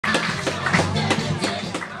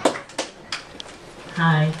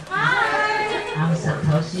Hi. I'm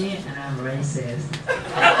Satoshi and I'm racist.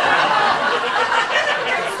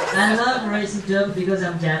 I love racist jokes because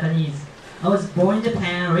I'm Japanese. I was born in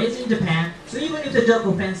Japan, raised in Japan, so even if the joke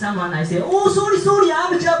offends someone, I say, oh, sorry,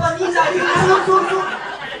 I'm Japanese, I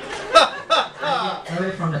get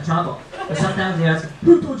away from the trouble. But sometimes they ask,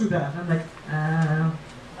 who told you that? I'm like,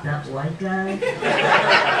 that white guy.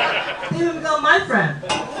 They even become my friend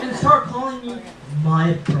and start calling me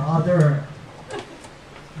my brother.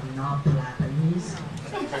 I'm not Japanese.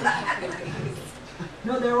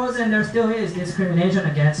 No, there was and there still is discrimination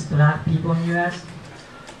against black people in the US.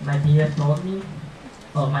 My BF told me,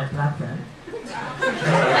 my black friend.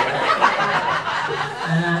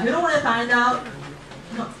 You know what I find out?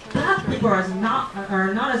 No, black people are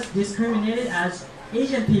not as discriminated as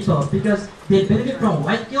Asian people because they benefit from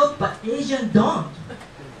white guilt, but Asian don't.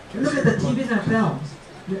 Look at the TVs and films.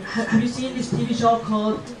 Have you seen this TV show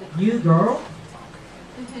called New Girl?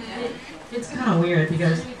 It's kind of weird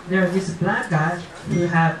because there's this black guy who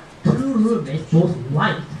have two roommates, both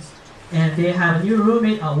white. And they have a new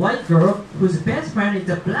roommate, a white girl, whose best friend is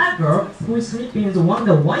a black girl, who is sleeping with one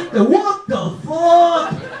the white girl. What the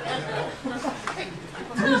fuck?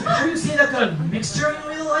 Have you seen that kind of mixture in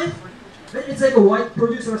real life? It's like a white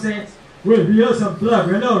producer saying, well, we are some black,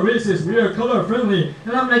 we're not racist, we are color friendly.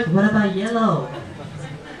 And I'm like, what about yellow?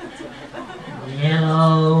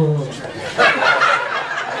 Yellow.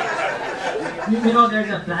 You know there's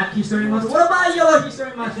a black history month. What about yellow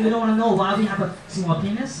history month? You don't want to know why we have a small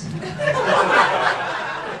penis?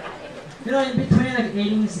 You know, in between like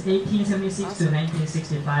 1876 to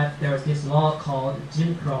 1965, there was this law called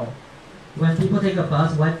Jim Crow. When people take a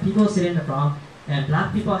bus, white people sit in the front, and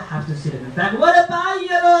black people have to sit in the back. What about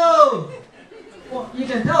yellow? Well, you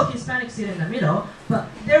can tell Hispanics sit in the middle, but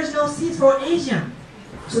there's no seats for Asian.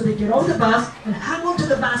 So they get off the bus and hang on to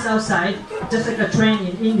the bus outside, just like a train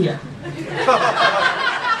in India.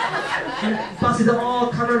 And the buses are all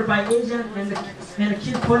covered by Asian, and the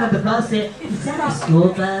kids point at the bus say, is that a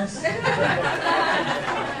school bus?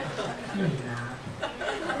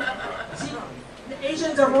 See, the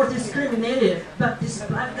Asians are more discriminated, but this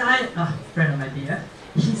black guy, a friend of my dear,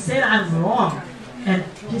 he said I'm wrong. And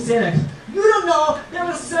he said, like, you don't know, there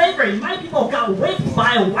was slavery, my people got raped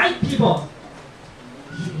by white people.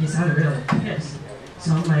 He sounded really pissed.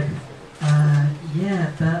 So I'm like,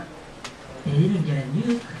 yeah, but they didn't get a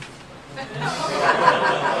nuke.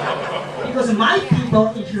 Because my people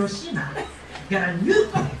in Hiroshima got a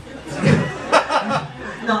nuke.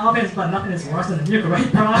 No offense, but nothing is worse than a nuke,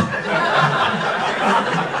 right, bro?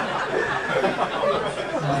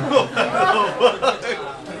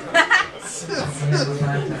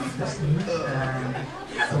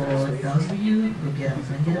 For those of you who get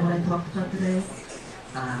offended when I talk about today,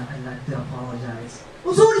 I'd like to apologize.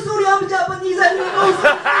 Oh, sorry, I'm Japanese, I don't know.